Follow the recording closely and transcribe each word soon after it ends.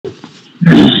Sir,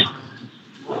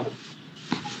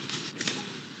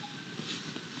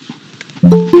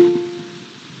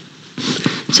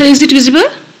 is it visible?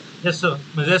 Yes, sir.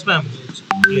 Yes, ma'am. It's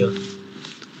clear.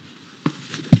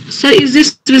 Sir, is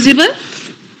this visible?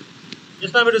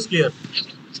 Yes, ma'am. It is clear.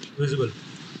 Visible.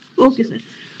 Okay, sir.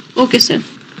 Okay, sir.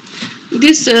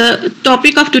 This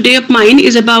topic of today of mine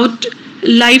is about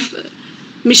life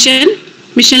mission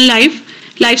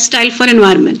life, lifestyle for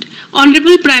environment.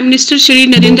 Honorable Prime Minister Shri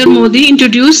Narendra Modi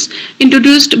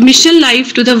introduced Mission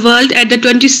Life to the world at the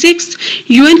 26th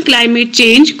UN Climate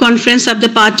Change Conference of the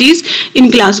Parties in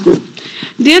Glasgow.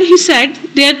 There he said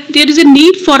there is a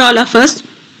need for all of us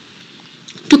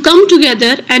to come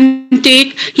together and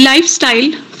take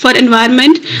lifestyle for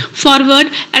environment forward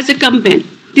as a campaign.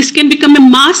 This can become a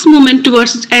mass movement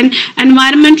towards an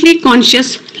environmentally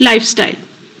conscious lifestyle.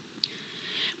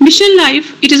 Mission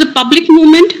Life, it is a public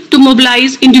movement to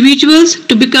mobilize individuals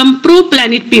to become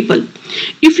pro-planet people.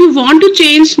 If you want to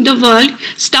change the world,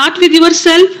 start with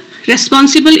yourself.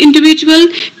 Responsible individual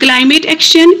climate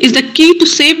action is the key to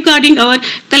safeguarding our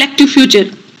collective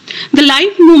future. The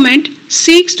Life movement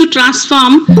seeks to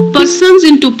transform persons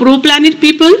into pro-planet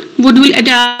people who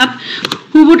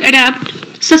would adapt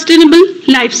sustainable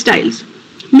lifestyles.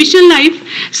 Mission Life,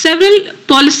 several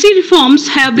policy reforms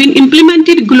have been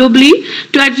implemented globally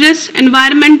to address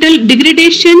environmental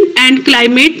degradation and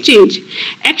climate change.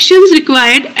 Actions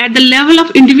required at the level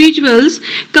of individuals,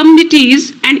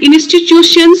 communities, and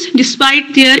institutions,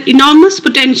 despite their enormous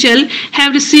potential,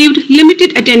 have received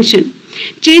limited attention.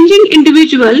 Changing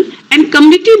individual and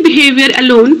community behavior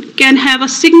alone can have a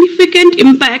significant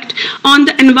impact on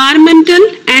the environmental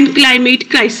and climate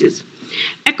crisis.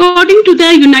 According to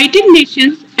the United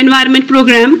Nations Environment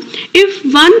Programme, if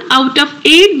 1 out of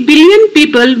 8 billion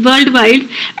people worldwide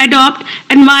adopt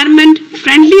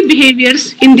environment-friendly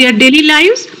behaviors in their daily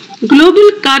lives, global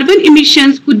carbon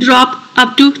emissions could drop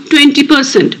up to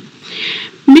 20%.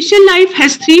 Mission Life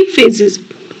has 3 phases.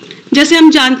 जैसे हम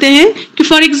जानते हैं कि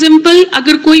for example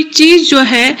अगर कोई चीज़ जो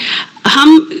है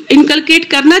हम इनकलकेट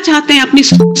करना चाहते हैं अपनी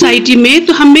सोसाइटी में,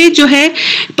 तो हमें जो है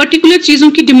पर्टिकुलर चीज़ों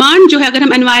की डिमांड जो है, अगर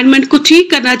हम एनवायरनमेंट को ठीक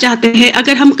करना चाहते हैं,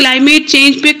 अगर हम क्लाइमेट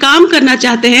चेंज पे काम करना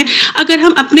चाहते हैं, अगर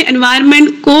हम अपने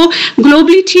एनवायरनमेंट को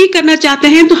ग्लोबली ठीक करना चाहते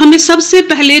हैं, तो हमें सबसे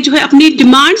पहले जो है अपनी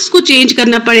डिमांड्स को चेंज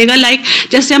करना पड़ेगा. लाइक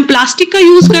जैसे हम प्लास्टिक का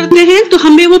यूज़ करते हैं, तो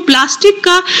हमें वो प्लास्टिक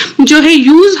का जो है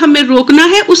यूज़ हमें रोकना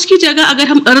है. उसकी जगह अगर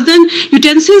हम अर्दन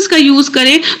यूटेंसिल्स का यूज़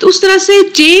करें, तो उस तरह से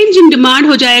चेंज इन डिमांड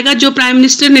हो जाएगा. जो प्राइम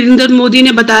मिनिस्टर नरेंद्र मोदी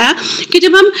ने बताया कि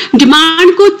जब हम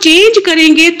डिमांड को चेंज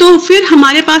करेंगे तो फिर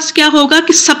हमारे पास क्या होगा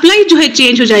कि सप्लाई जो है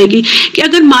चेंज हो जाएगी. कि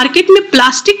अगर मार्केट में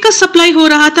प्लास्टिक का सप्लाई हो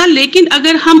रहा था, लेकिन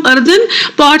अगर हम अर्दन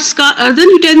पॉट्स का, अर्दन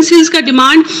यूटेंसिल्स का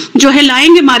डिमांड जो है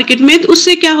लाएंगे मार्केट में, तो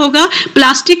उससे क्या होगा,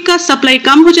 प्लास्टिक का सप्लाई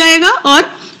कम हो जाएगा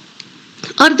और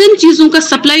अर्दन चीज़ों का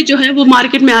सप्लाई जो है वो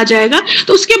मार्केट में आ जाएगा.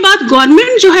 तो उसके बाद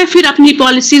गवर्नमेंट जो है फिर अपनी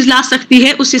पॉलिसीज ला सकती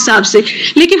है उस हिसाब से.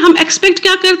 लेकिन हम एक्सपेक्ट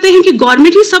क्या करते हैं कि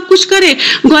गवर्नमेंट ही सब कुछ करे,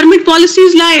 गवर्नमेंट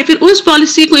पॉलिसीज लाए, फिर उस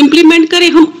पॉलिसी को इम्प्लीमेंट करें,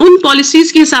 हम उन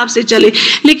पॉलिसीज के हिसाब से चले.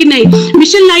 लेकिन नहीं,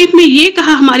 मिशन लाइफ में ये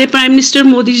कहा हमारे प्राइम मिनिस्टर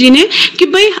मोदी जी ने कि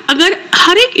भाई अगर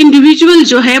हर एक इंडिविजुअल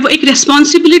जो है वो एक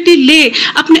रिस्पॉन्सिबिलिटी ले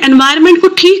अपने एनवायरनमेंट को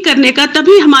ठीक करने का,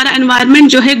 तभी हमारा एनवायरनमेंट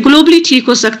जो है ग्लोबली ठीक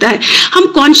हो सकता है. हम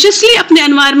कॉन्शियसली अपने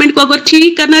एनवायरनमेंट को अगर ठीक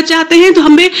करना चाहते हैं तो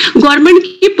हमें गवर्नमेंट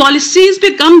की पॉलिसीज पे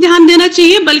कम ध्यान देना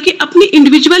चाहिए, बल्कि अपनी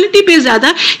इंडिविजुअलिटी पे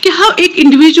ज्यादा. कि हम एक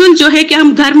इंडिविजुअल जो है कि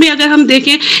हम घर में अगर हम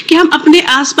देखें कि हम अपने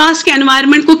आसपास के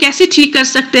एनवायरनमेंट को कैसे ठीक कर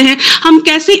सकते हैं, हम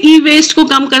कैसे ई वेस्ट को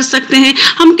कम कर सकते हैं,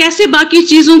 हम कैसे बाकी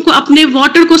चीजों को, अपने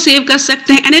वाटर को सेव कर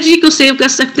सकते हैं, एनर्जी को सेव कर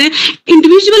सकते हैं.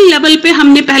 इंडिविजुअल लेवल पे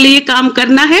हमने पहले ये काम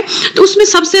करना है. तो उसमें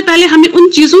सबसे पहले हमें उन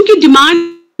चीजों की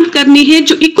डिमांड करनी है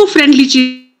जो इको फ्रेंडली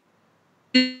चीज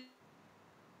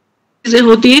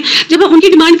होती हैं. जब हम उनकी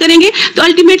डिमांड करेंगे तो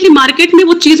अल्टीमेटली मार्केट में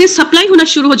वो चीजें सप्लाई होना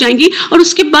शुरू हो जाएंगी, और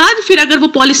उसके बाद फिर अगर वो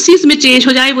पॉलिसीज में चेंज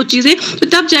हो जाए वो चीजें, तो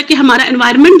तब जाके हमारा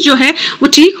एनवायरनमेंट जो है वो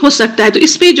ठीक हो सकता है. तो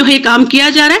इस पे जो है काम किया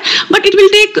जा रहा है, but it will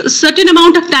take certain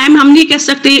amount of time. हम नहीं कह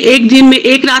सकते एक दिन में,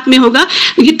 एक रात में होगा.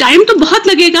 ये टाइम तो बहुत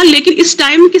लगेगा, लेकिन इस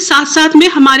टाइम के साथ साथ में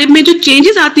हमारे में जो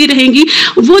चेंजेस आती रहेंगी,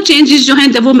 वो चेंजेस जो हैं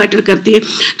वो मैटर करती है.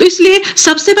 तो इसलिए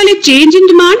सबसे पहले चेंज इन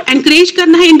डिमांड एनकरेज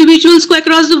करना है इंडिविजुअल्स को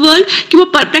अक्रॉस द वर्ल्ड कि वो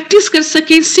प्रैक्टिस कर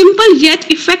सके simple yet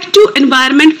effective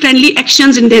environment friendly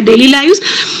actions in their daily lives.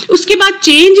 उसके बाद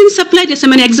चेंज इन सप्लाई, जैसे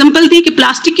मैंने एग्जांपल दी कि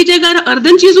प्लास्टिक की जगह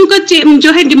अर्दन चीजों का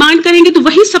जो है डिमांड करेंगे तो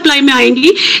वही सप्लाई में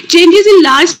आएंगी. Changes in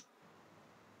large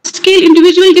scale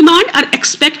individual demand are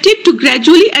expected to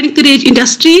gradually encourage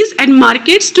industries and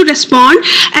markets to respond,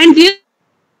 and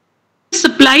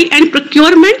supply and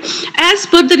procurement as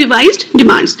per the revised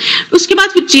demands. उसके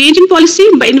बाद with change in policy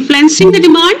by influencing the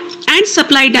demand and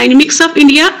supply dynamics of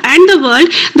India and the world,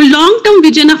 the long-term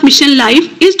vision of Mission Life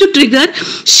is to trigger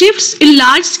shifts in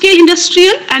large-scale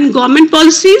industrial and government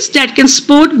policies that can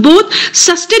support both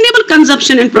sustainable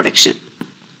consumption and production.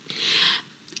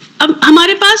 अब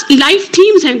हमारे पास life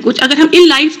themes हैं कुछ, अगर हम in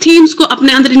life themes को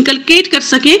अपने अंदर inculcate कर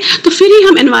सकें तो फिर ही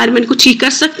हम एनवायरनमेंट को ठीक कर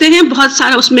सकते हैं, बहुत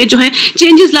सारा उसमें जो है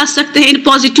चेंजेस ला सकते हैं in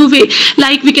positive way.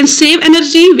 Like we can save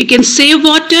energy, we can save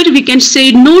water, we can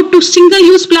say no to single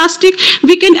use plastic,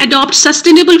 we can adopt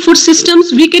sustainable food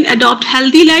systems, we can adopt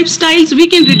healthy life styles, we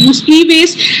can reduce E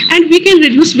waste and we can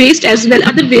reduce waste as well,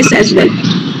 other waste as well.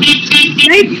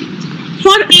 Right.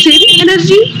 For saving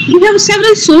energy, we have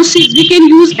several sources. We can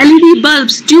use LED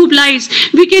bulbs, tube lights.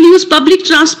 We can use public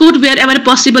transport wherever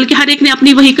possible. कि हर एक ने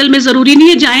अपनी vehicle में जरूरी नहीं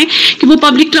है जाएं कि वो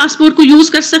पब्लिक ट्रांसपोर्ट को यूज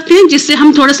कर सकते हैं, जिससे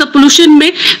हम थोड़ा सा पोल्यूशन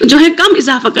में जो है कम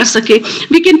इजाफा कर सके.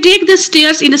 We can take the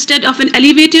stairs instead of an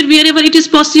elevator wherever it is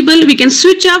possible. We can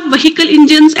switch off vehicle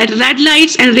engines at red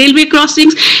lights and railway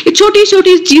crossings. ये छोटी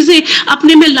छोटी चीजें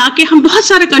अपने में लाके हम बहुत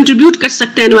सारा कंट्रीब्यूट कर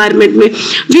सकते हैं एनवायरनमेंट में.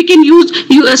 We can use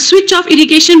switch off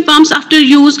irrigation pumps after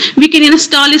use. We can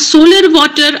install a solar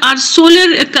water or solar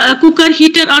cooker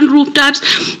heater on rooftops.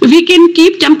 We can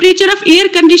keep temperature of air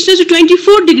conditioners to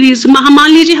 24 degrees.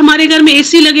 मान लीजिए हमारे घर में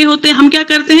AC लगे होते हैं, हम क्या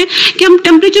करते हैं कि हम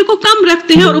टेम्परेचर को कम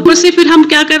रखते हैं और ऊपर से फिर हम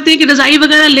क्या करते हैं कि रजाई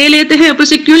वगैरह ले लेते हैं, ऊपर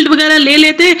से क्विल्ट वगैरह ले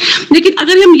लेते हैं. लेकिन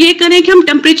अगर हम ये करें कि हम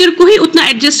टेम्परेचर को ही उतना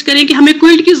एडजस्ट करें कि हमें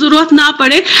क्विल्ट की जरूरत ना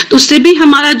पड़े, तो उससे भी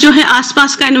हमारा जो है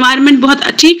आसपास का एनवायरनमेंट बहुत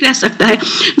ठीक रह सकता है.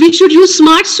 We should use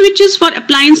smart switches for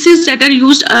appliances that are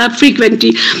used frequently.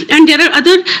 And there are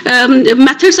other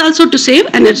methods also to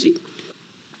save energy.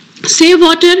 Save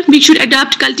water. We should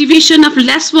adopt cultivation of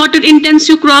less water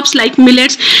intensive crops like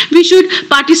millets. We should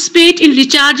participate in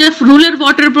recharge of rural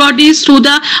water bodies through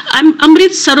the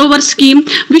Amrit Sarovar scheme.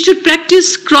 We should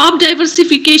practice crop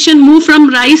diversification, move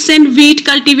from rice and wheat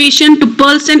cultivation to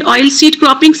pulse and oilseed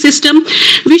cropping system.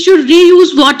 We should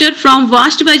reuse water from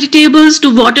washed vegetables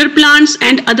to water plants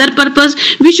and other purpose.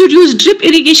 We should use drip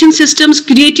irrigation systems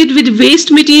created with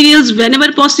waste materials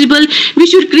whenever possible. We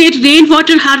should create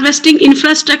rainwater harvesting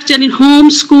infrastructure in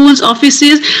homes, schools,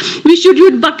 offices. We should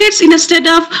use buckets instead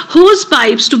of hose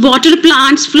pipes to water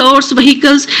plants, floors,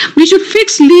 vehicles. We should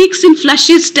fix leaks in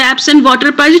flushes, taps and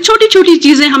water pipes. छोटी छोटी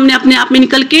चीजें हमने अपने आप में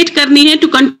inculcate करनी है to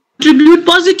contribute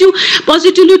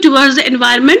positively towards the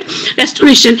environment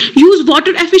restoration. Use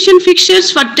water efficient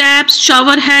fixtures for taps,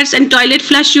 shower heads and toilet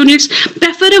flush units.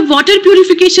 Prefer a water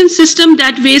purification system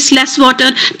that wastes less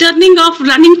water. Turning off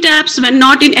running taps when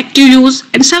not in active use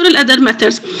and several other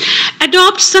methods.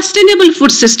 Adopt sustainable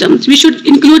food systems. We should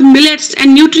include millets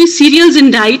and nutri cereals in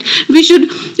diet. We should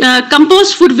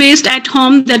compost food waste at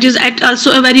home. That is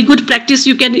also a very good practice.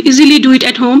 You can easily do it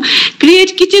at home.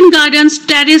 Create kitchen gardens,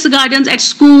 terrace gardens at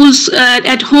schools,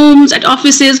 at homes, at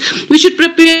offices. We should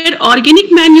prepare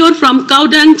organic manure from cow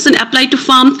dungs and apply to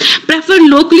farms. Prefer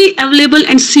locally available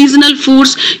and seasonal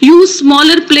foods. Use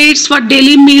smaller plates for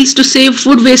daily meals to save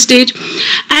food wastage.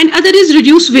 And other is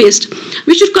reduce waste.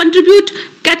 We should contribute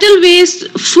cattle waste,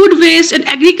 food waste and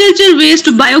agricultural waste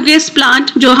to biogas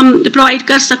plant जो हम provide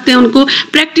कर सकते हैं उनको.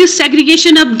 Practice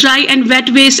segregation of dry and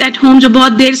wet waste at home जो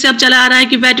बहुत देर से अब चला आ रहा है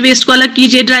कि wet waste को अलग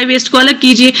कीजिए, dry waste को अलग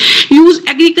कीजिए. Use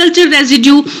agricultural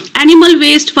residue, animal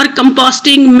waste for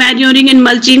composting, manuring and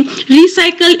mulching.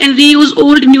 Recycle and reuse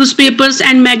old newspapers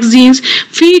and magazines.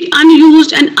 Feed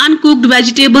unused and uncooked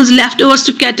vegetables leftovers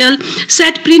to cattle.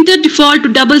 Set printer default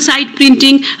to double side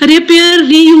printing. Repair,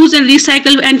 reuse and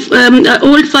recycle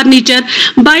and old furniture.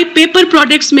 Buy paper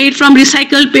products made from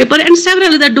recycled paper and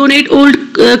several other. Donate old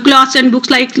cloths and books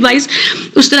likewise.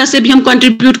 उस तरह से भी हम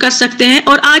contribute कर सकते हैं.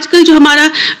 और आजकल जो हमारा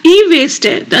ई वेस्ट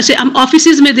है, जैसे हम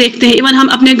ऑफिसेज में देखते हैं, इवन हम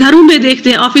अपने घरों में देखते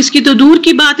हैं, ऑफिस की तो दूर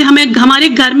की बात है, हमें हमारे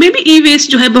घर में भी ई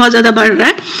वेस्ट जो है बहुत ज्यादा बढ़ रहा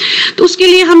है. तो उसके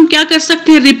लिए हम क्या कर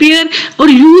सकते हैं? रिपेयर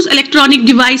और यूज इलेक्ट्रॉनिक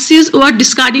डिवाइसेस और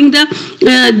discarding the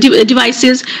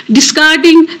devices.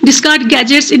 Discard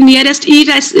gadgets in nearest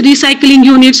e-recycling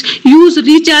units. Use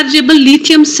rechargeable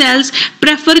lithium cells.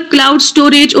 Prefer cloud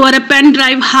storage over a pen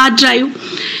drive, hard drive.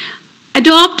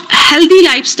 Adopt healthy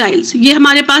lifestyles. ये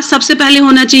हमारे पास सबसे पहले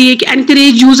होना चाहिए कि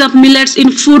encourage use of millets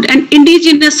in food and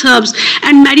indigenous herbs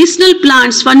and medicinal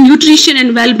plants for nutrition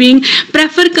and well-being.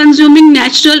 Prefer consuming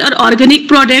natural or organic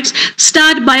products.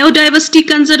 Start biodiversity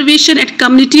conservation at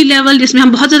community level जिसमें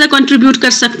हम बहुत ज़्यादा contribute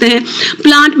कर सकते हैं.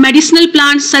 Plant medicinal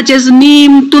plants such as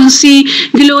neem, tulsi,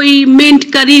 giloy,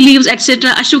 mint, curry leaves,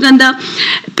 etc. ashwagandha.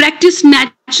 Practice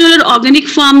natural or organic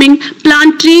farming.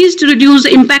 Plant trees to reduce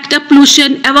the impact of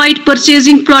pollution. Avoid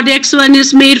purchasing products when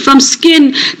it's made from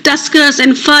skin, tuskers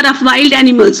and fur of wild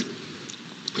animals.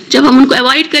 जब हम उनको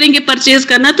avoid करेंगे purchase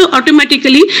करना तो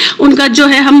automatically उनका जो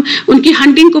है हम उनकी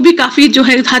हंटिंग को भी काफ़ी जो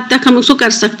है हद तक हम उसको कर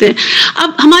सकते हैं।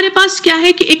 अब हमारे पास क्या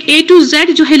है कि एक A to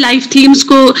Z जो है लाइफ थीम्स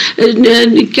को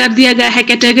कर दिया गया है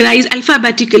कैटेगराइज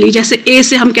अल्फ़ाबेटिकली। जैसे A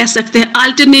से हम कह सकते हैं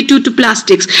अल्टरनेटिव टू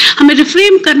प्लास्टिक्स, हमें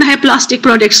रिफ्रेम करना है प्लास्टिक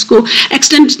प्रोडक्ट्स को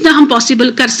एक्सटेंड जितना हम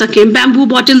पॉसिबल कर सकें, बैम्बू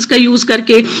बॉटल्स का यूज़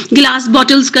करके, ग्लास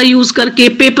बॉटल्स का यूज़ करके,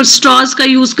 पेपर स्ट्रॉज का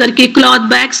यूज़ करके, क्लॉथ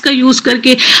बैग्स का यूज़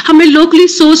करके, हमें locally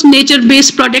source nature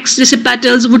based products जैसे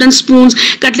पेटल्स, वुडन स्पून्स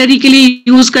कटलरी के लिए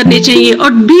यूज करने चाहिए।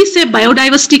 और बी से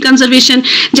बायोडाइवर्सिटी कंजर्वेशन,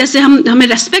 जैसे हमें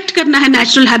रेस्पेक्ट करना है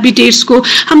नेचुरल हैबिटेट्स को,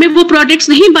 हमें वो प्रोडक्ट्स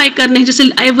नहीं बाय करने हैं जैसे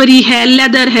आइवरी है,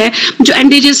 लेदर है जो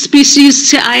एंडेंजर्ड स्पीशीज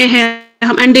से आए हैं।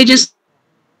 हम एंडेंजर्ड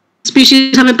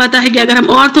स्पीशीज हमें पता है कि अगर हम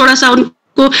और थोड़ा सा उनको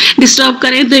डिस्टर्ब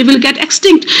करें तो विल गेट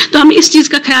एक्सटिंक्ट, तो हमें इस चीज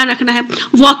का ख्याल रखना है।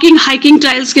 वॉकिंग हाइकिंग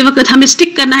ट्रायल्स के वक्त हमें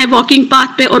स्टिक करना है वॉकिंग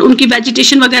पाथ पे और उनकी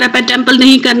वेजिटेशन वगैरह पे टेम्पल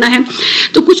नहीं करना है।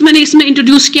 तो कुछ मैंने इसमें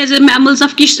इंट्रोड्यूस किया जैसे मैमल्स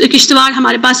ऑफ किश्तवाड़,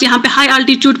 हमारे पास यहाँ पे हाई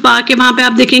अल्टीट्यूड पार्क है, वहाँ पे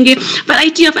आप देखेंगे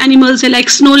वैरायटी ऑफ एनिमल्स है लाइक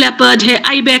स्नो लेपर्ड है,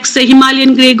 आईबेक्स है,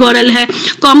 हिमालयन ग्रे गोरल है,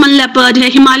 कॉमन लेपर्ड है,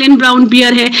 हिमालयन ब्राउन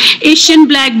बियर है, एशियन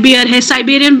ब्लैक बियर है,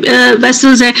 साइबेरियन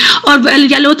वेसल्स है और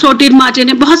येलो थ्रोटेड मार्टिन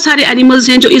है। बहुत सारे एनिमल्स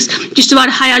हैं जो इस किश्तवाड़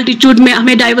हाई अल्टीट्यूड में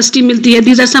हमें डाइवर्सिटी मिलती है।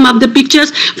 These are some of the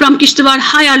pictures from Kishtwar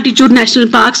High Altitude National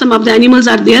Park. Some of the animals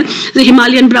are there. The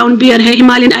Himalayan brown bear है,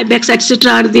 Himalayan ibex etc.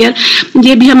 are there.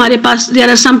 ये भी हमारे पास there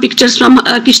are some pictures from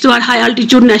Kishtwar High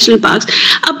Altitude National Parks.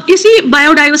 अब इसी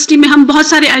biodiversity में हम बहुत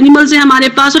सारे एनिमल्स हैं हमारे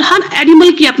पास और हर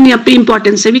एनिमल की अपनी अपनी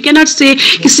इंपॉर्टेंस है। We cannot say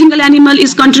कि single animal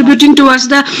is contributing towards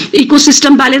the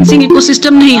ecosystem balancing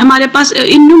ecosystem, नहीं, हमारे पास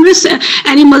innumerous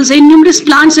animals हैं, innumerous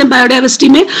plants हैं बायोडाइवर्सिटी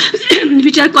में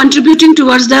which are contributing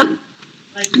towards that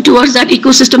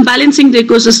ecosystem, balancing the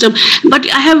ecosystem. But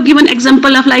I have given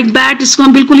example of like bat, इसको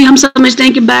हम बिल्कुल ही हम समझते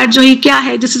हैं कि bat जो है क्या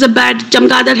है, this is a bat,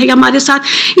 चमगादड़ है हमारे साथ,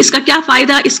 इसका क्या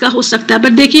फायदा इसका हो सकता है।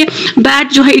 बट देखिए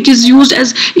bat जो है it is used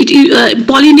as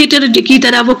pollinator की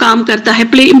तरह वो काम करता है,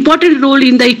 play important role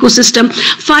in the ecosystem.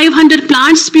 500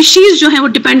 plant species जो है वो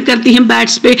डिपेंड करती हैं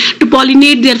bats पे to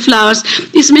pollinate their flowers.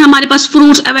 इसमें हमारे पास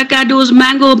fruits, avocados,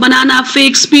 mango, banana,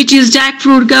 fig species,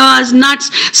 jackfruit, guavas,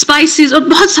 nuts, spices और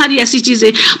बहुत सारी ऐसी चीजें,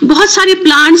 बहुत सारे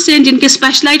प्लांट्स हैं जिनके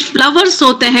स्पेशलाइज्ड फ्लावर्स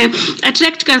होते हैं,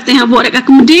 अट्रैक्ट करते हैं, वो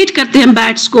अकोमोडेट करते हैं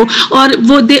बैट्स को और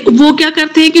वो क्या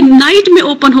करते हैं कि नाइट में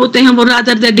ओपन होते हैं वो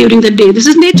rather than during the day. This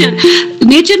is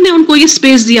nature ने उनको ये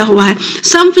स्पेस दिया हुआ है।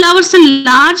 Some flowers are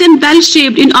large and bell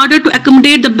shaped in order to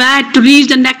accommodate the bat to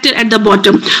reach the nectar at the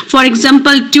bottom. For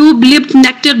example tube-lipped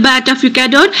nectar bat of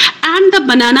यूकेडोर and the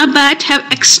banana bat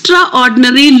have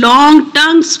extraordinary long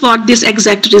tongues for this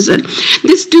exact reason.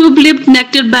 This tube-lipped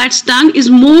nectar bat's tongue is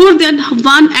more than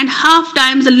 1.5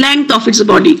 times the length of its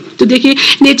body. तो देखिए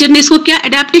nature ने इसको क्या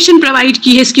adaptation provide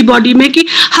की है इसकी body में कि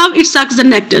how it sucks the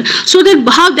nectar. So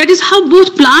that is how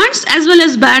both plants as well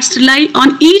as bats rely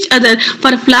on each other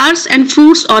for flowers and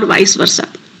fruits or vice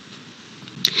versa.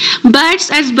 Bats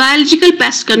as biological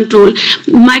pest control.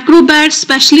 Microbats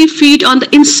specially feed on the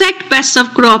insect pests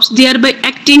of crops, thereby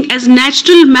acting as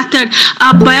natural method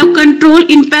of biocontrol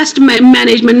in pest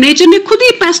management. Nature ने खुद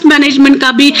ही pest management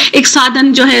का भी एक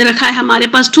साधन जो है रखा है हमारे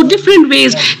पास two different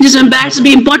ways जिसमें bats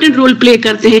भी important role play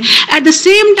करते हैं. At the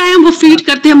same time वो feed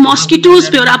करते हैं mosquitoes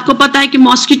पे और आपको पता है कि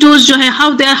mosquitoes जो है how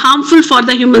they are harmful for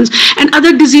the humans and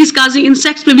other disease causing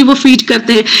insects पे भी वो feed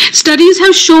करते हैं. Studies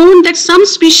have shown that some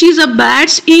species of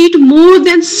bats eat more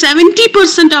than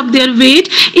 70% of their weight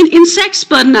in insects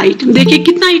per night. देखिए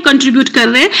कितना ये contribute कर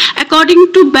रहे हैं. According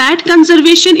to Bat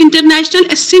Conservation International,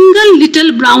 a single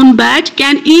little brown bat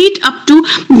can eat up to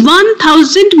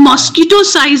 1,000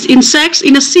 mosquito-sized insects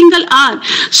in a single hour.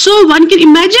 So one can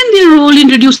imagine their role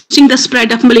in reducing the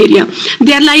spread of malaria.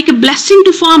 They are like a blessing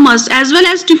to farmers as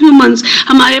well as to humans.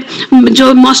 हमारे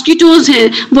जो mosquitoes हैं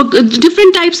वो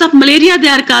different types of malaria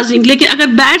they are causing. लेकिन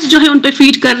अगर bats जो है उन पे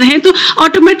feed कर रहे हैं तो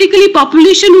ऑटोमेटिकली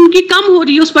पॉपुलेशन उनकी कम हो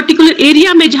रही है उस पर्टिकुलर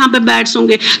एरिया में जहां पे बैट्स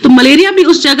होंगे तो मलेरिया भी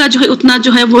उस जगह जो है उतना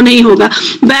जो है वो नहीं होगा.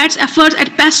 Bats efforts eight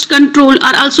pest control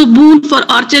are also boon for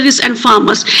ऑर्चरिस्ट and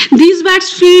farmers. These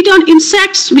bats feed on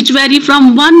insects which very from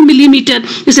 1 millimeter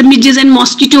जैसे midges and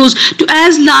mosquitoes to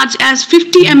as large as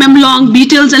 50 mm long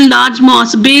beetles and large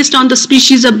moths based on the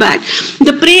species of bat.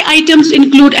 The prey items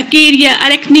include Acaria,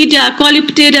 Arachnida,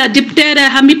 Coleoptera, Diptera,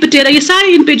 Hemiptera. ये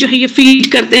सारे इन पे जो है ये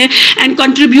feed करते हैं and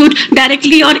contribute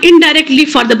directly or indirectly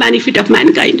for the benefit of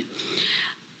mankind.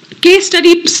 Case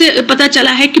study से पता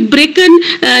चला है कि ब्रेकन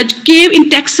केव in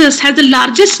Texas has the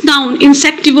largest noun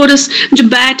insectivorous जो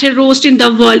बैट है roast in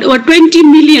the world, over 20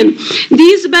 million.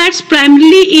 These bats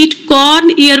primarily eat corn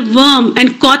earworm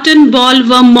and cotton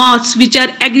bollworm moths, which are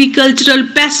agricultural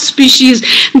pest species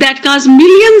that cause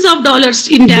millions of dollars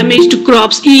in damage to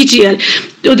crops each year.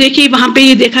 तो देखिए वहाँ पे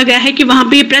ये देखा गया है कि वहाँ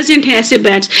पे ये प्रेजेंट है ऐसे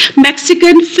bats.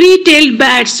 Mexican free tailed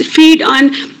bats feed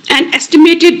on an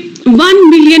estimated 1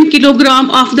 million kilogram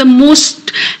of the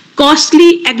most costly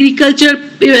agriculture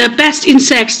pest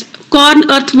insects, corn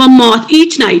earthworm moth,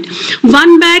 each night.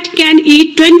 One bat can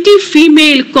eat 20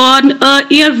 female corn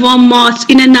earworm moths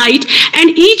in a night,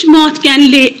 and each moth can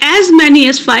lay as many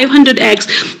as 500 eggs,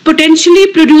 potentially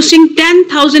producing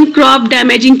 10,000 crop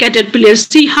damaging caterpillars.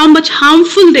 See how much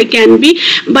harmful they can be.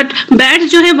 But bats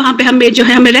जो है वहाँ पे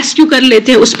हमें rescue कर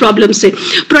लेते हैं उस problem से.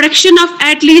 Production of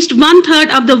at least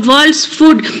 1/3 of the world's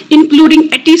food, including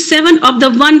 87 of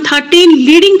the 113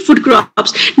 leading food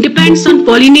crops, depends on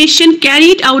pollination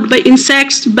carried out by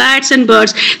insects, bats, and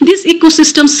birds. This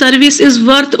ecosystem service is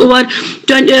worth over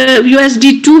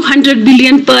USD 200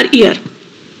 billion per year.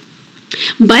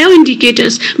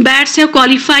 Bioindicators. Bats have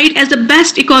qualified as the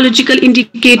best ecological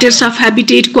indicators of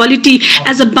habitat quality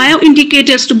as a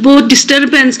bioindicators to both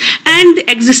disturbance and the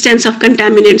existence of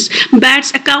contaminants.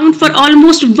 Bats account for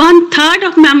almost 1/3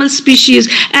 of mammal species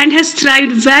and has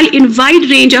thrived well in wide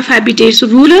range of habitats,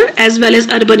 rural as well as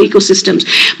urban ecosystems.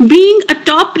 Being a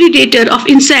top predator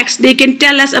of insects, they can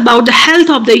tell us about the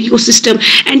health of the ecosystem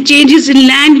and changes in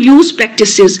land use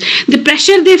practices. The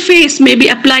pressure they face may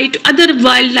be applied to other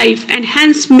wildlife and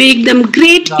hence make them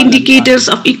great indicators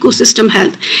of ecosystem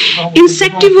health.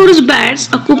 Insectivorous bats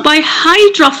occupy high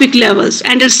trophic levels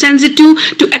and are sensitive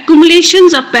to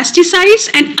accumulations of pesticides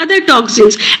and other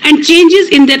toxins, and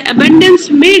changes in their abundance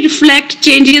may reflect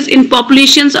changes in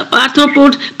populations of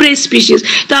arthropod prey species.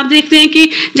 तो आप देखते हैं कि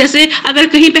जैसे अगर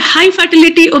कहीं पे high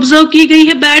fertility observe की गई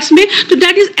है बैट्स में, तो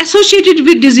that is associated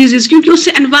with diseases, क्योंकि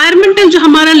उससे एनवायरमेंटल जो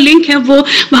हमारा लिंक है वो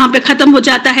वहां पे खत्म हो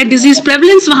जाता है, डिजीज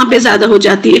प्रेवलेंस वहां पे ज्यादा हो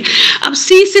जाती है. अब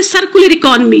सी से circular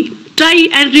economy, try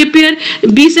and repair.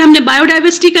 B से हमने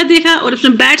बायोडाइवर्सिटी का देखा और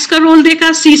उसमें बैट्स का रोल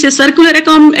देखा. सी से सर्कुलर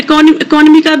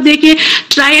इकोनॉमी का देखिए,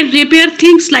 try and repair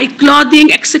things like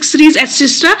clothing, accessories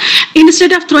etcetera,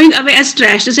 instead of throwing away as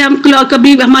trash. जैसे हम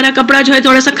कभी हमारा कपड़ा जो है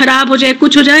थोड़ा सा खराब हो जाए,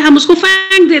 कुछ हो जाए, हम उसको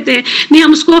फेंक देते हैं. नहीं,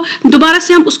 हम उसको दोबारा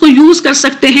से हम उसको यूज कर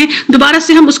सकते हैं, दोबारा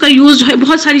से हम उसका यूज जो है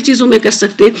बहुत सारी चीजों में कर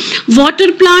सकते हैं.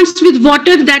 Water plants with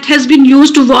water that has been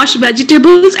used to wash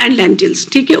vegetables and lentils.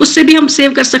 ठीक है, उससे भी हम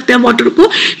सेव कर सकते हैं वाटर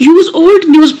को. Use old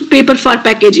newspaper for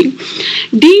packaging.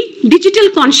 D, digital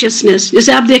consciousness.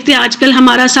 जैसे आप देखते हैं आजकल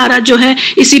हमारा सारा जो है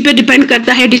इसी पे डिपेंड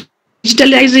करता है,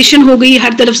 डिजिटलाइजेशन हो गई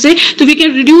हर तरफ से. तो we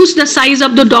can reduce the size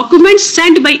of the documents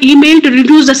send by email to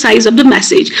reduce the size of the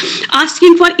message.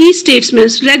 Asking for E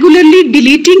statements, regularly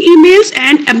deleting emails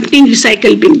and emptying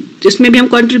recycle bin, जिसमें भी हम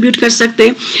कंट्रीब्यूट कर सकते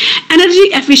हैं. एनर्जी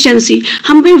एफिशिएंसी,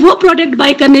 हमें वो product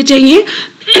bye करने चाहिए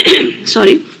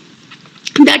sorry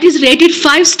that is rated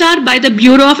 5-star by the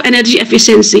Bureau of Energy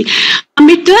Efficiency.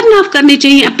 हमें टर्न ऑफ करने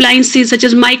चाहिए appliances such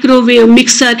as microwave,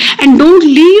 mixer, and don't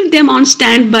leave them on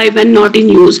stand by when not in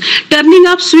use. Turning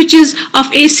of switches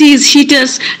of ACs,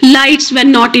 heaters, lights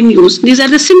when not in use. These are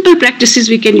the simple practices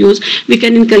we can use, we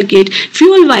can inculcate.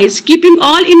 Fuel wise, keeping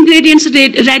all ingredients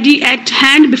ready at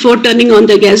hand before turning on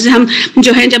the gas. हम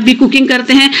जो है जब भी cooking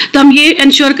करते हैं तो हम ये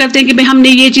इंश्योर करते हैं कि भाई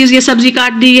हमने ये चीज, ये सब्जी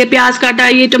काट दी, ये प्याज काटा,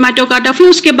 ये टोमेटो काटा, फिर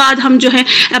उसके बाद हम जो है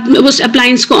उस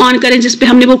अप्लायंस को ऑन करें जिसपे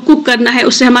हमने वो कुक करना है.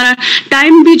 उससे हमारा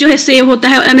टाइम भी जो है सेव होता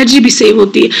है और एनर्जी भी सेव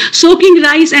होती है. Soaking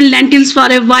rice and lentils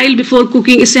for a while before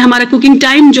cooking, इससे हमारा कुकिंग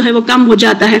टाइम जो है वो कम हो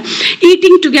जाता है.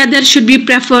 Eating together should be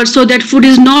preferred so that food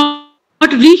is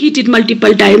not reheated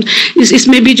multiple times.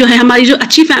 इसमें भी जो है हमारी जो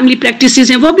अच्छी फैमिली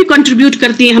प्रैक्टिसेस हैं वो भी कंट्रीब्यूट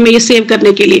करती हैं हमें ये सेव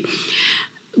करने के लिए.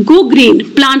 Go green,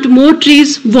 plant more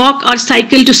trees, walk or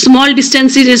cycle to small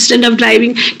distances instead of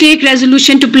driving. Take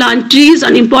resolution to plant trees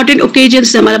on important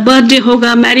occasions. हमारा बर्थडे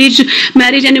होगा,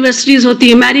 मैरिज एनिवर्सरीज होती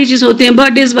है, मैरिजेस होते हैं,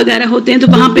 बर्थडेज वगैरह होते हैं, तो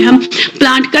वहाँ पे हम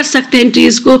प्लांट कर सकते हैं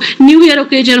ट्रीज को. न्यू ईयर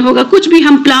ओकेजन होगा, कुछ भी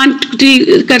हम प्लांट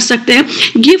ट्री कर सकते हैं.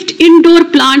 Gift indoor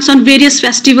plants on various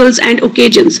festivals and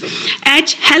occasions.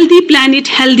 H, healthy planet,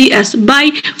 healthy us. Buy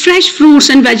fresh fruits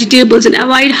and vegetables and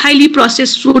avoid highly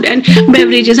processed food and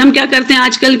beverages. हम क्या करते हैं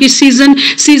आजकल की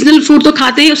सीजनल फूड तो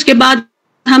खाते हैं, उसके बाद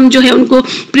हम जो है उनको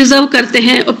प्रिजर्व करते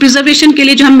हैं, और प्रिजर्वेशन के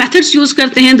लिए जो हम मेथड्स यूज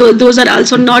करते हैं दोज आर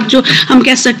आल्सो नॉट, जो हम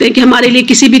कह सकते हैं कि हमारे लिए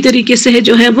किसी भी तरीके से है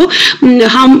जो है वो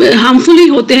हार्मफुल ही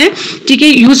होते हैं, ठीक है,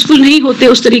 यूजफुल नहीं होते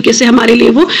उस तरीके से हमारे लिए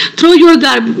वो. Throw your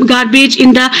garbage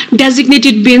in the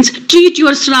designated beans, treat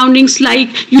your surroundings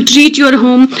like you treat your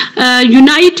home,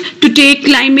 unite to take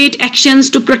climate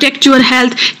actions to protect your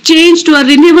health, change to a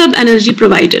renewable energy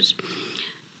provider.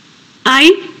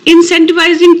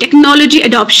 Incentivizing technology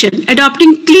adoption.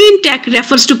 Adopting clean tech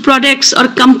refers to products or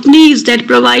companies that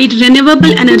provide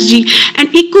renewable energy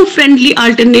and eco-friendly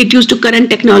alternatives to current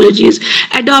technologies.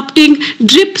 Adopting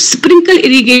drip sprinkle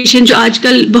irrigation, जो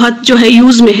आजकल बहुत जो है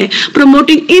use में है.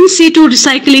 Promoting in situ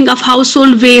recycling of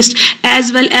household waste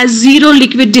as well as zero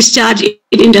liquid discharge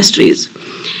in industries.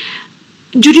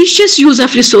 Judicious use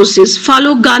of resources. Follow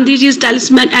Gandhiji's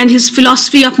talisman and his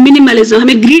philosophy of minimalism.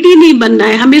 हमें greedy नहीं बनना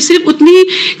है, हमें सिर्फ उतनी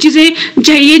चीजें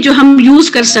चाहिए जो हम यूज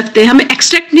कर सकते हैं, हमें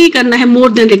एक्सट्रैक्ट नहीं करना है more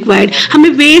than required, हमें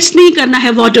वेस्ट नहीं करना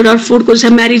है वाटर और फूड को, जैसे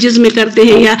मैरिजेस में करते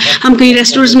हैं या हम कहीं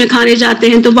रेस्टोरेंट्स में खाने जाते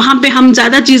हैं तो वहां पे हम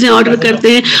ज्यादा चीजें ऑर्डर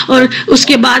करते हैं और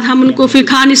उसके बाद हम उनको फिर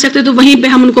खा नहीं सकते तो वहीं पे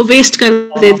हम उनको वेस्ट कर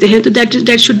देते हैं, तो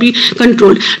that should be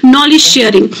controlled. Knowledge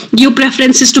sharing. Give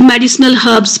preferences to medicinal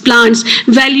herbs, plants.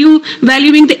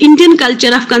 Valuing the Indian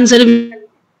culture of conserving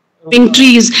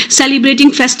trees,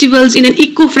 celebrating festivals in an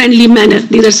eco-friendly manner.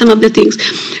 These are some of the things.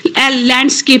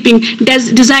 Landscaping,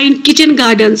 design kitchen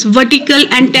gardens, vertical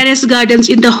and terrace gardens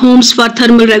in the homes for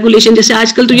thermal regulation. जैसे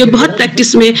आजकल तो ये बहुत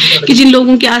practice में कि जिन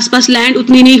लोगों के आसपास लैंड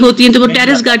उतनी नहीं होती है तो वो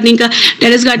टेरेस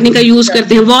गार्डनिंग का यूज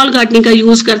करते हैं, वॉल गार्डनिंग का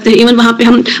यूज करते हैं. इवन वहाँ पे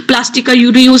हम प्लास्टिक का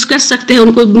यूज कर सकते हैं,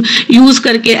 उनको यूज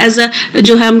करके एज अ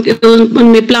जो है हम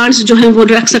उनमें प्लांट्स जो है वो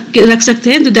रख सकते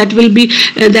हैं. तो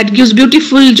दैट गिव्स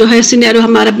ब्यूटीफुल जो है सिनेरियो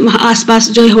हमारा आसपास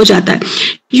जो है हो जाता है.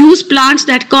 Use plants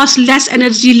that cost less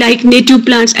energy like native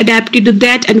plants adapted to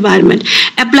that environment.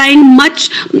 Applying mulch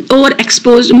over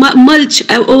exposed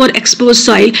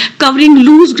soil. Covering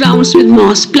loose grounds with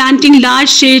moss. Planting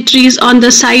large shade trees on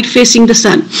the side facing the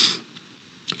sun.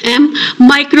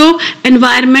 Micro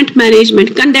environment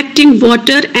management. Conducting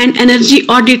water and energy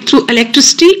audit through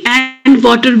electricity and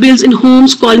water bills in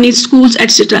Holmes, colonies, schools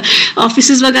etcetera.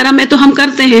 Offices वगैरह में तो हम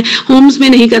करते हैं, Holmes में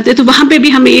नहीं करते, तो वहां पे भी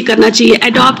हमें ये करना चाहिए.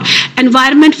 Adopt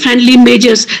environment friendly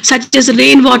measures such as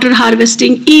rain water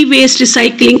harvesting, E waste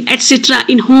recycling etcetera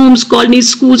in Holmes, colonies,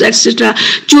 schools etcetera.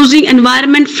 Choosing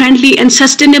environment friendly and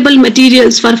sustainable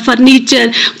materials for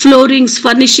furniture, floorings,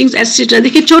 furnishings etcetera.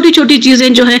 देखिए छोटी छोटी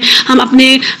चीजें जो है हम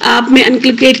अपने आप में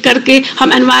इनकलकेट करके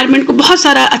हम एनवायरमेंट को बहुत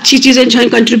सारा अच्छी चीजें जो है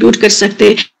कंट्रीब्यूट कर सकते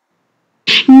हैं.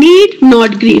 नीड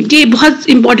नॉट ग्रीड, ये बहुत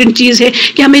इंपॉर्टेंट चीज है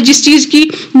कि हमें जिस चीज की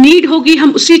नीड होगी हम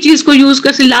उसी चीज को यूज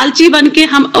कर, लालची बन के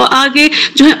हम आगे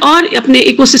जो है और अपने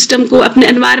इकोसिस्टम को, अपने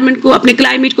एनवायरनमेंट को, अपने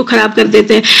क्लाइमेट को खराब कर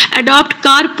देते हैं. Adopt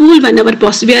carpool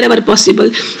where ever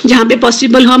possible, जहाँ पे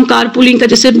पॉसिबल हो हम कारपूलिंग का,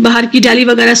 जैसे बाहर की दिल्ली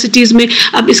वगैरह सिटीज में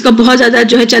अब इसका बहुत ज्यादा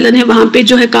जो है चलन है, वहां पे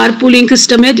जो है कारपूलिंग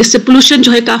सिस्टम है जिससे पोल्यूशन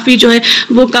जो है काफी जो है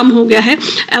वो कम हो गया है.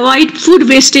 Avoid food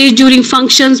wastage during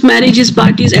functions, marriages,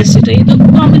 parties etcetera. ये तो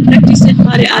कॉमन प्रैक्टिस है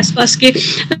हमारे आसपास के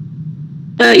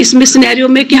इसमें सिनेरियो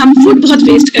में कि हम फूड बहुत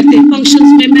वेस्ट करते हैं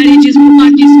फंक्शंस में, मैरिजेस में,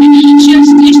 पार्टीज में. Share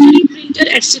stationery,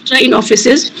 printer etcetera in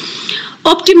offices.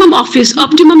 Optimum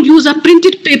use of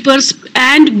printed papers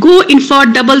and go in for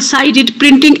double-sided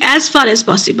printing as far as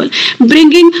possible.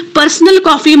 Bringing personal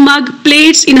coffee mug,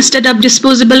 plates instead of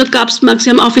disposable cups, mugs.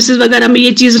 हम offices वगैरह में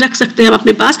ये चीज रख सकते हैं हम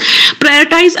अपने पास.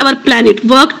 Prioritize our planet.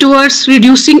 Work towards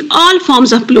reducing all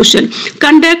forms of pollution.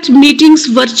 Conduct meetings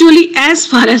virtually as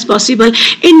far as possible.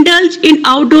 Indulge in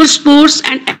outdoor sports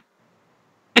and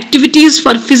activities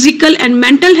for physical and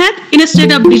mental health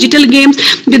instead of digital games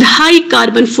with high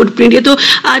carbon footprint. ये तो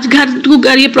आज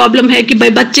घर ये problem है कि भाई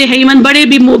बच्चे हैं, इवन बड़े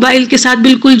भी मोबाइल के साथ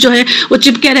बिल्कुल जो है वो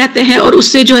चिपके रहते हैं और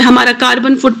उससे जो है हमारा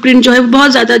कार्बन फुटप्रिंट जो है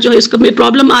बहुत ज्यादा जो है इसका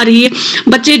प्रॉब्लम आ रही है.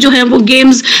 बच्चे जो है वो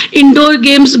गेम्स, इंडोर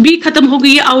गेम्स भी खत्म हो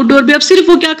गई है, आउटडोर भी. अब सिर्फ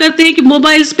वो क्या करते हैं कि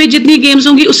मोबाइल्स पे जितनी गेम्स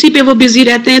होंगी उसी पे वो बिजी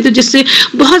रहते हैं, तो जिससे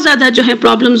बहुत ज्यादा जो है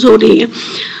प्रॉब्लम्स हो रही हैं.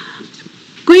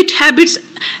 Quit habits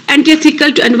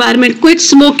antithetical to environment. Quit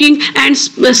smoking and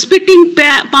spitting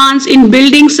pans in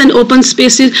buildings and open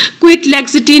spaces. Quit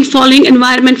laxity in following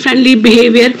environment-friendly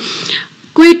behavior.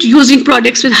 Quit using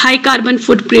products with high carbon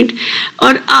footprint.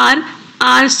 Or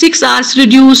R 6 R's: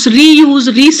 reduce, reuse,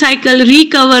 recycle,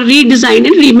 recover, redesign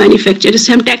and remanufacture.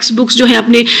 जैसे हम text books जो है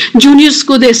अपने juniors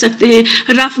को दे सकते हैं,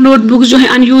 rough notebooks जो है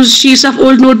unused sheets of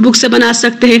old notebook से बना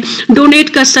सकते हैं, डोनेट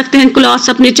कर सकते हैं क्लॉथ्स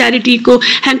अपने चैरिटी को,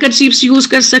 हैंकरचीफ्स यूज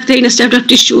कर सकते हैं इंस्टेड ऑफ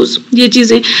टिश्यूज. ये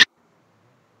चीजें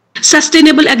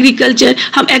सस्टेनेबल एग्रीकल्चर,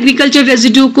 हम एग्रीकल्चर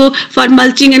रेजिड्यू को फॉर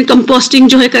मल्चिंग एंड कंपोस्टिंग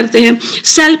जो है करते हैं.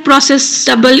 Self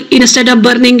प्रोसेसेबल instead of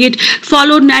burning it.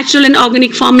 Follow natural and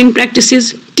organic farming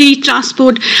practices. T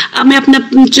transport, हमें अपना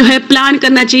जो है प्लान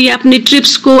करना चाहिए अपने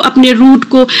ट्रिप्स को, अपने रूट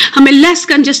को. हमें लेस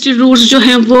कंजेस्टेड रूट्स जो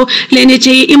हैं वो लेने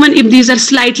चाहिए, even if these are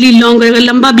slightly longer. अगर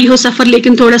लंबा भी हो सफर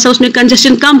लेकिन थोड़ा सा उसमें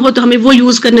कंजेशन कम हो तो हमें वो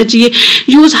यूज करना चाहिए.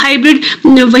 Use hybrid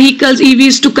vehicles,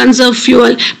 EVs to conserve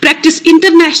fuel. Practice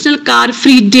international car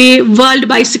free day, world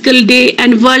bicycle day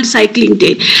and world cycling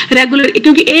day. Regular,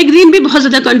 क्योंकि एक दिन भी बहुत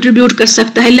ज्यादा कंट्रीब्यूट कर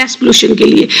सकता है लेस पोल्यूशन के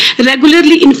लिए.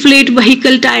 Regularly inflate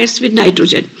vehicle tyres with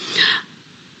nitrogen.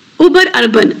 Uber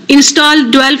Urban, install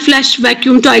dual flush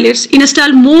vacuum toilets,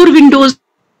 install more windows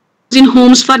in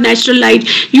homes for natural light,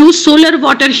 use solar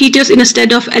water heaters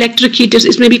instead of electric heaters.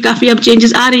 इसमें भी काफी अब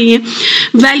changes आ रही हैं.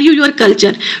 Value your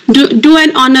culture, do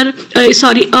an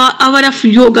hour of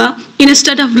yoga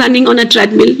instead of running on a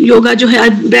treadmill. Yoga जो है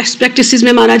best practices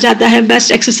में माना जाता है,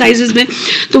 बेस्ट एक्सरसाइजेज में,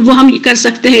 तो वो हम कर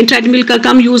सकते हैं ट्रेडमिल का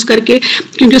कम यूज करके,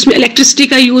 क्योंकि उसमें इलेक्ट्रिसिटी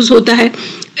का यूज होता है.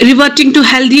 Reverting to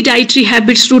healthy dietary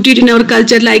habits rooted in our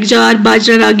culture like jowar,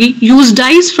 bajra, ragi. Use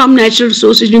dyes from natural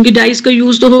resources, क्योंकि dyes का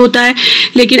यूज तो होता है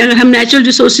लेकिन अगर हम नेचुरल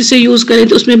रिसोर्सेज से यूज करें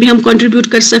तो उसमें भी हम कंट्रीब्यूट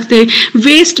कर सकते हैं.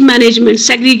 Waste management,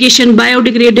 segregation,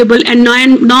 biodegradable and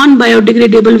non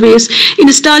biodegradable waste.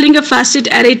 Installing a फैसिड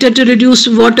aerator to reduce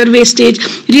water wastage.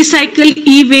 Recycle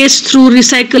e-waste through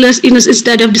recyclers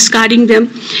instead of discarding them.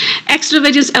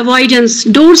 Extravagance avoidance,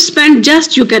 don't spend just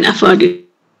you can afford it.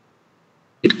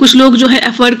 कुछ लोग जो है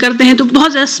afford करते हैं तो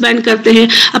बहुत ज़्यादा spend करते हैं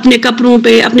अपने कपड़ों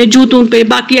पे, अपने जूतों पे,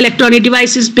 बाकी इलेक्ट्रॉनिक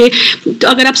डिवाइसेस पे. तो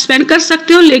अगर आप स्पेंड कर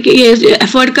सकते हो, लेकिन ये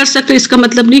अफोर्ड कर सकते हो, इसका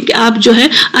मतलब नहीं कि आप जो है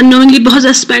अननोइंगली बहुत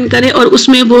ज़्यादा स्पेंड करें और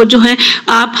उसमें वो जो है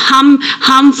आप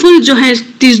हार्मफुल जो है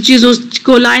चीज़ों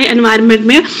को लाएं एनवायरनमेंट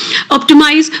में.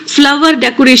 Optimise flower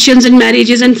decorations in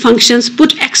marriages and functions.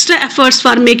 Put extra efforts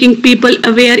for making people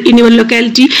aware in your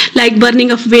locality like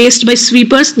burning of waste bye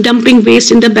sweepers, dumping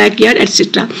waste in the backyard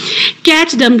etcetera. Catch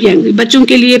them young, बच्चों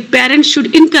के लिए parents should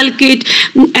inculcate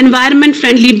environment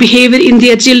friendly behaviour in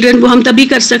their children. वो हम तभी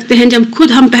कर सकते हैं जब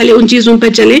खुद हम पहले उन चीज़ों पर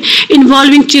चले.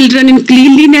 Involving children in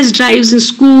cleanliness drives in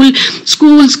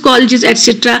schools, colleges,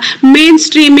 etc.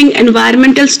 Mainstreaming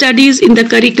environmental studies in the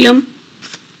curriculum.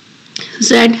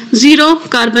 Z, zero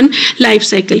carbon life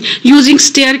cycle. Using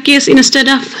staircase instead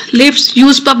of lifts.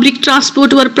 Use public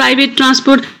transport or private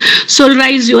transport.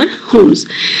 Solarize your homes.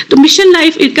 तो mission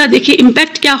life का देखिए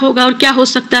impact क्या होगा और क्या हो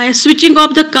सकता है. Switching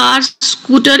off the cars,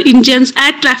 scooter engines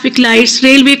eight traffic lights,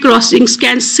 railway crossings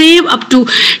can save up to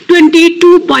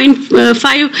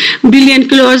 22.5 billion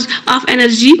kilos of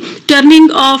energy. Turning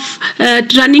off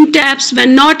running taps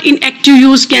when not in active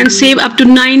use can save up to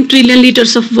 9 trillion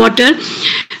liters of water.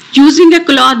 Using a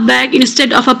cloth bag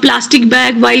instead of a plastic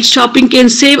bag while shopping can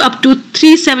save up to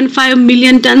 375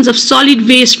 million tons of solid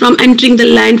waste from entering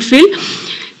the landfill.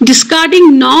 Discarding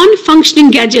non-functioning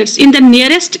gadgets in the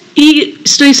nearest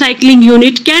e-recycling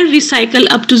unit can recycle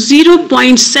up to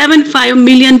 0.75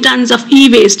 million tons of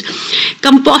e-waste.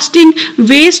 Composting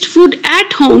waste food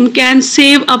at home can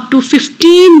save up to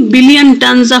 15 billion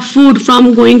tons of food from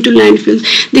going to landfills.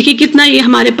 देखिए कितना ये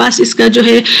हमारे पास इसका जो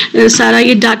है सारा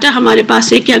ये data हमारे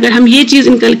पास है कि अगर हम ये चीज़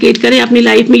इनकलकेट करें अपनी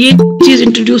लाइफ में, ये चीज़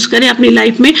इंट्रोड्यूस करें अपनी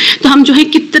लाइफ में, तो हम जो है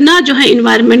कितना जो है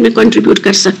इन्वायरमेंट में कंट्रीब्यूट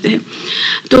कर सकते हैं.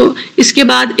 तो इसके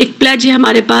बाद एक प्लेज है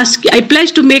हमारे पास कि आई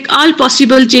pledge to make all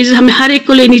possible changes. हमें हर एक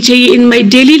को लेनी चाहिए इन my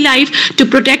daily life to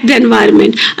protect the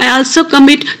environment. I also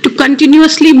commit to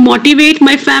continuously motivate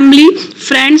my family,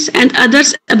 friends and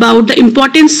others about the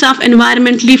importance of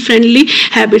environmentally friendly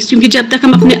habits. क्योंकि जब तक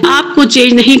हम अपने आप को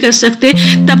चेंज नहीं कर सकते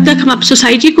तब तक हम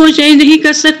सोसाइटी को चेंज नहीं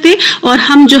कर सकते और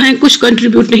हम जो है कुछ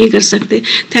कंट्रीब्यूट नहीं कर सकते.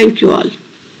 Thank you all.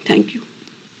 Thank you.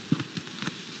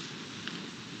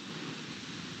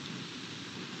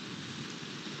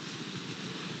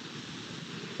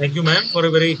 Thank you, ma'am, for a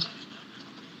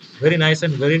very nice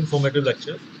and very informative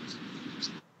lecture.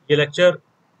 ये लेक्चर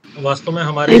वास्तव में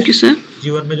हमारे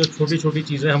जीवन में जो छोटी छोटी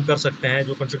चीजें हम कर सकते हैं,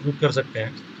 जो कंट्रीब्यूट कर सकते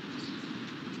हैं,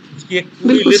 उसकी एक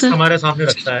पूरी लिस्ट हमारे सामने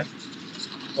रखता है.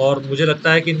 और मुझे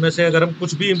लगता है कि इनमें से अगर हम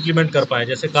कुछ भी इम्प्लीमेंट कर पाए,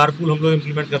 जैसे कारपूल हम लोग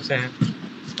इम्प्लीमेंट करते हैं,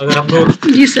 अगर हम लोग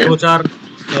 2-4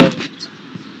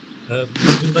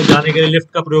 मंजिल तक जाने के लिए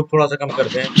लिफ्ट का प्रयोग थोड़ा सा कम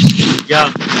करते हैं, या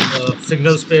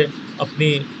सिग्नल्स पे अपनी,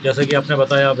 जैसे कि आपने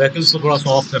बताया, व्हीकल्स को थोड़ा सा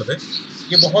ऑफ कर दें.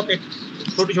 ये बहुत एक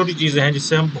छोटी छोटी चीज़ें हैं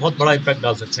जिससे हम बहुत बड़ा इम्पैक्ट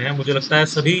डाल सकते हैं. मुझे लगता है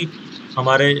सभी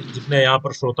हमारे जितने यहाँ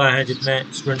पर श्रोता हैं, जितने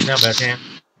स्टूडेंट्स यहाँ बैठे हैं,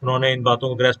 उन्होंने इन बातों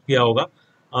को ग्रैस्प किया होगा.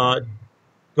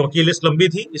 क्योंकि ये लिस्ट लंबी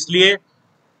थी, इसलिए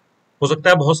हो सकता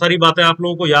है बहुत सारी बातें आप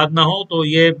लोगों को याद ना हो. तो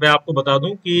ये मैं आपको बता दूं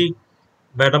कि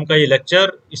मैडम का ये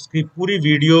लेक्चर, इसकी पूरी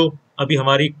वीडियो अभी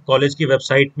हमारी कॉलेज की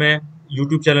वेबसाइट में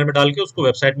यूट्यूब चैनल में डाल के उसको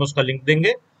वेबसाइट में उसका लिंक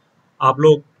देंगे। आप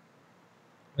लोग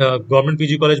गवर्नमेंट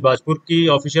पीजी कॉलेज बाजपुर की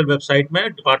ऑफिशियल वेबसाइट में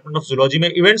डिपार्टमेंट ऑफ जूलॉजी में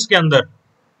इवेंट्स के अंदर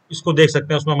इसको देख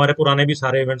सकते हैं। उसमें हमारे पुराने भी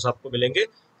सारे इवेंट्स आपको मिलेंगे।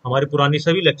 हमारी पुरानी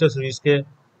सभी लेक्चर सीरीज के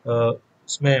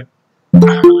इसमें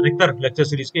अधिकतर लेक्चर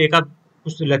सीरीज के एक आध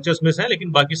कुछ लेक्चर्स मिस हैं,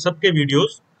 लेकिन बाकी सबके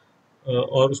वीडियोस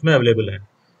और उसमें अवेलेबल हैं।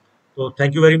 तो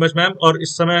thank you very much ma'am. और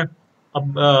इस समय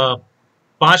अब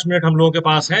 5 मिनट हम लोगों के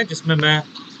पास हैं जिसमें मैं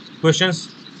क्वेश्चंस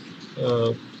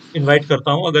इनवाइट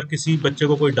करता हूं। अगर किसी बच्चे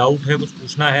को कोई डाउट है, कुछ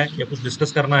पूछना है या कुछ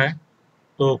डिस्कस करना है,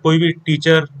 तो कोई भी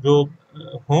टीचर जो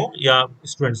हो या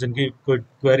स्टूडेंट्स जिनकी कोई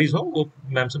क्वेरीज हो वो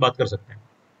मैम से बात कर सकते हैं।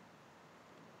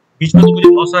 बीच में तो मुझे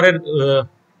बहुत सारे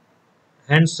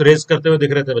हैंड्स रेज करते हुए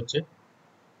दिख रहे थे बच्चे।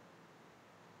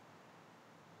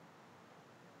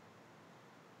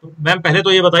 तो मैम पहले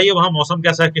तो ये बताइए वहाँ मौसम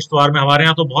कैसा है किश्तवाड़ में? हमारे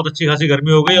यहाँ तो बहुत अच्छी खासी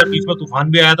गर्मी हो गई और बीच में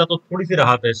तूफान भी आया था, तो थोड़ी सी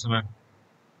राहत है इस समय।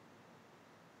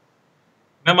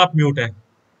 मैम आप म्यूट हैं।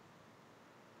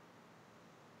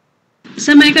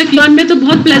 समय का किश्तवाड़ में तो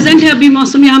बहुत प्लेजेंट है अभी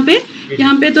मौसम।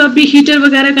 यहाँ पे तो अभी हीटर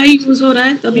वगैरह का ही यूज हो रहा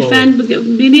है, तो अभी फैन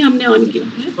भी नहीं हमने ऑन किया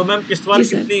है। तो मैम किश्तवाड़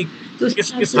कितनी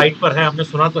किस हाइट पर है? हमने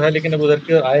सुना तो है लेकिन अब उधर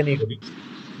के आए नहीं कभी।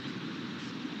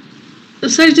 तो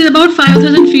sir it is about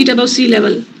 5000 feet above sea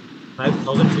level.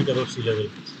 5000 feet above sea level,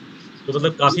 तो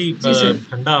मतलब काफी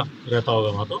ठंडा रहता होगा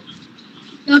वहाँ तो।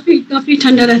 काफी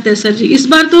ठंडा रहता है सर जी। इस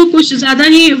बार तो कुछ ज्यादा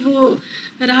ही वो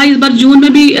रहा। इस बार जून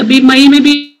में भी, अभी मई में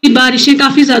भी बारिशें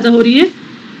काफी ज्यादा हो रही है।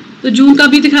 तो जून का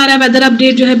भी दिखा रहा है वेदर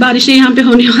अपडेट जो है, बारिशें यहाँ पे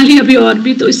होने वाली अभी और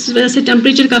भी, तो इस वजह से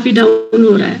टेम्परेचर काफी डाउन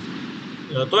हो रहा है।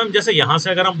 तो मैम जैसे यहाँ से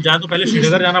अगर हम जाए तो पहले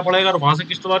श्रीनगर जाना पड़ेगा और वहाँ से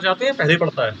किश्तवाड़ जाते हैं, पहले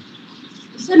पड़ता है?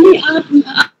 सर नहीं,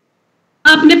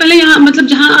 आपने पहले यहाँ मतलब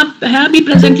जहाँ आप है अभी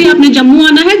प्रेजेंटली आपने जम्मू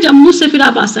आना है, जम्मू से फिर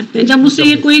आप आ सकते हैं। जम्मू से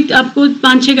ये कोई आपको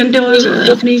 5-6 घंटे और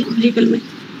अपनी व्हीकल में।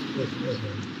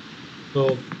 So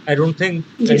I don't think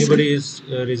anybody is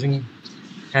raising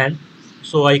hand,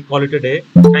 so I call it a day.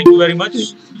 Thank you very much,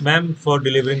 ma'am, for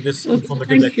delivering this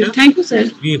informative lecture. Thank you, sir.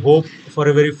 We hope for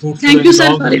a very fruitful and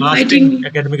long-lasting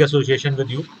academic association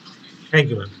with you.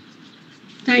 Thank you, ma'am.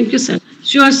 Thank you, sir.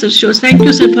 Sure, sir. Sure. Thank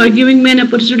you, sir, for giving me an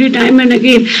opportunity time and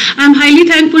again. I'm highly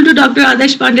thankful to Dr.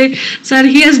 Adarsh Pandey, sir.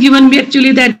 He has given me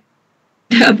actually that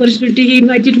opportunity. He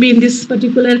invited me in this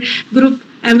particular group.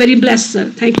 I'm very blessed,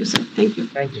 sir. Thank you, sir. Thank you.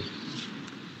 Thank you.